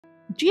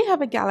Do you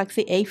have a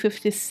Galaxy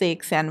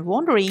A56 and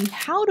wondering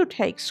how to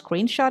take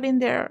screenshot in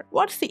there?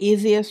 What's the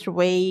easiest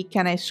way?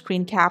 Can I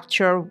screen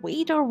capture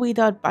with or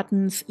without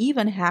buttons,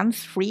 even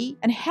hands-free?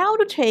 And how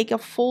to take a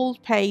full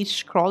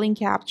page scrolling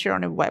capture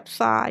on a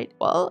website?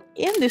 Well,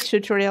 in this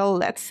tutorial,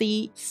 let's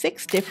see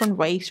 6 different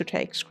ways to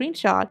take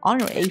screenshot on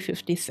your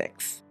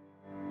A56.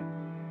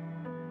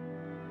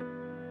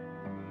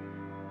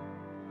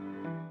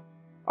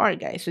 Alright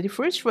guys, so the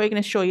first way I'm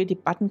going to show you the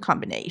button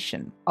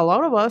combination. A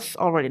lot of us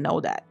already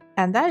know that.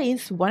 And that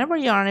is whenever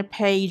you're on a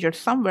page or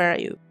somewhere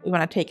you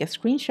want to take a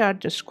screenshot,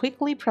 just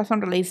quickly press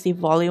and release the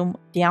volume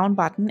down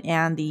button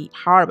and the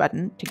power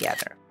button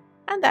together.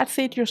 And that's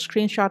it, your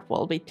screenshot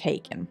will be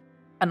taken.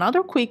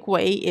 Another quick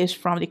way is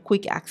from the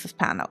quick access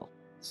panel.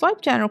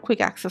 Swipe down your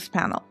quick access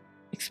panel.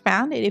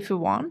 Expand it if you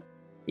want.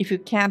 If you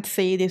can't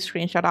see the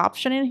screenshot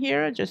option in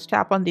here, just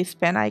tap on this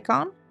pen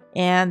icon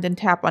and then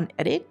tap on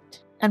edit.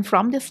 And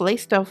from this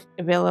list of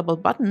available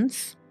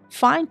buttons,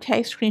 find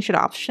Take Screenshot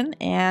option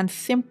and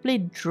simply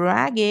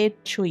drag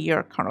it to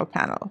your control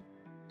panel.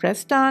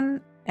 Press done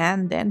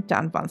and then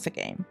done once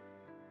again.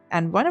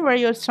 And whenever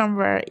you're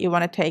somewhere you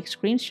want to take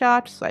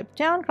screenshot, swipe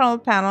down control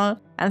panel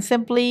and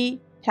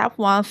simply tap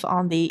once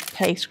on the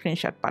Take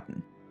Screenshot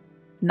button.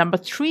 Number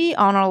 3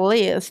 on our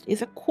list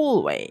is a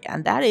cool way,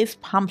 and that is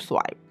palm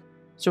swipe.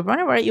 So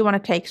whenever you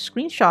want to take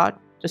screenshot,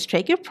 just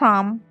take your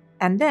palm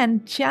and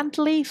then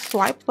gently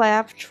swipe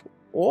left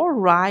or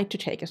right to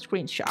take a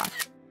screenshot.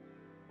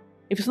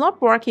 If it's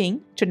not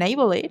working, to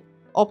enable it,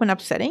 open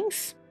up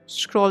settings,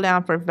 scroll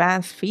down for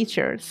advanced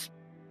features,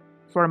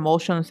 for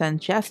motions and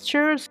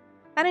gestures,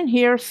 and in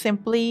here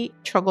simply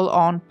toggle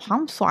on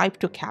palm swipe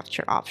to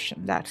capture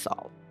option, that's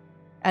all.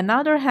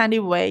 Another handy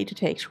way to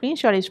take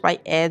screenshot is by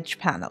edge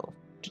panel.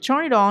 To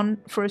turn it on,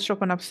 first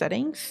open up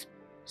settings,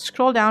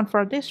 scroll down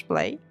for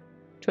display,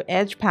 to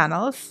edge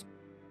panels.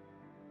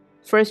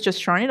 First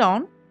just turn it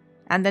on,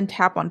 and then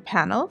tap on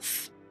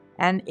panels.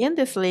 And in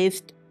this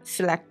list,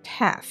 select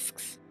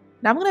tasks.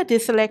 Now I'm going to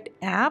deselect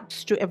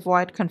apps to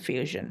avoid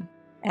confusion.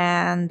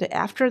 And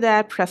after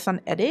that, press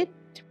on edit.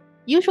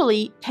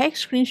 Usually, take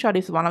screenshot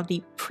is one of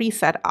the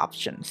preset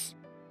options.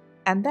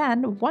 And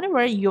then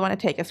whenever you want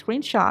to take a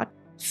screenshot,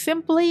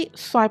 simply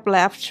swipe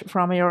left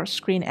from your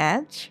screen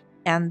edge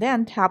and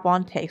then tap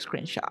on take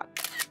screenshot.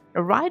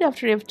 Right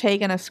after you've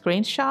taken a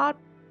screenshot,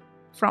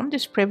 from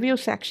this preview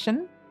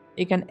section,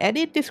 you can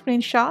edit the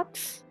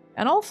screenshots.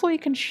 And also you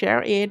can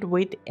share it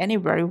with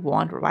anywhere you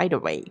want right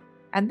away.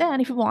 And then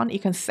if you want, you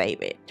can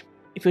save it.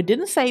 If you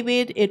didn't save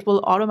it, it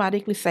will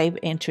automatically save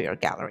into your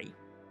gallery.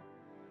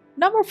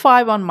 Number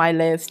 5 on my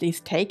list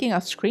is taking a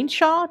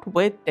screenshot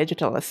with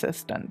digital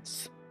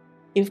assistants.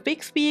 If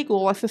Bixby,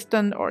 Google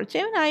Assistant, or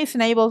Gemini is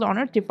enabled on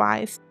your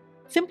device,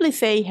 simply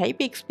say, "Hey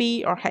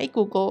Bixby" or "Hey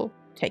Google,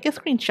 take a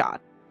screenshot."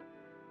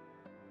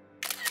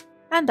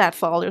 And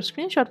that's all, your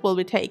screenshot will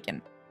be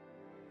taken.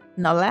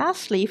 Now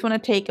lastly, if you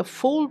want to take a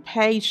full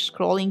page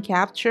scrolling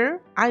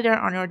capture, either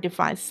on your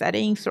device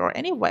settings or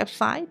any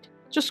website,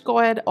 just go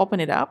ahead, open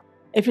it up.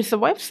 If it's a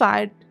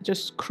website,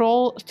 just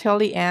scroll till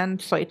the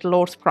end so it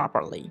loads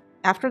properly.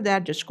 After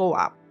that, just go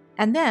up.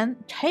 And then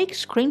take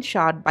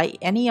screenshot by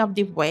any of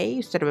the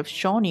ways that we've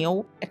shown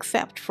you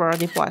except for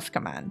the voice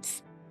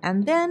commands.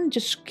 And then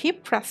just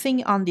keep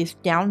pressing on this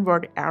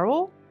downward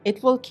arrow.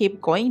 It will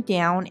keep going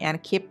down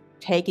and keep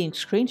taking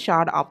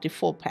screenshot of the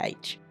full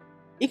page.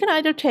 You can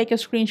either take a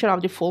screenshot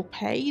of the full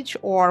page,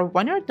 or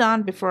when you're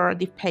done before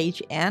the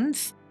page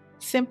ends,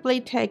 simply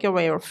take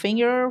away your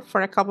finger for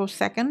a couple of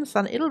seconds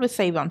and it'll be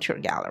saved onto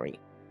your gallery.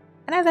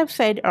 And as I've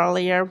said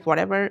earlier,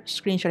 whatever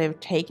screenshot you've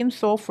taken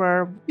so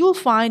far, you'll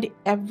find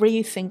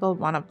every single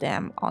one of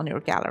them on your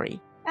gallery.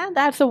 And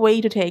that's a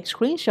way to take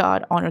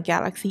screenshot on your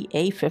Galaxy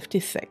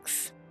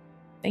A56.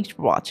 Thanks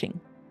for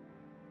watching.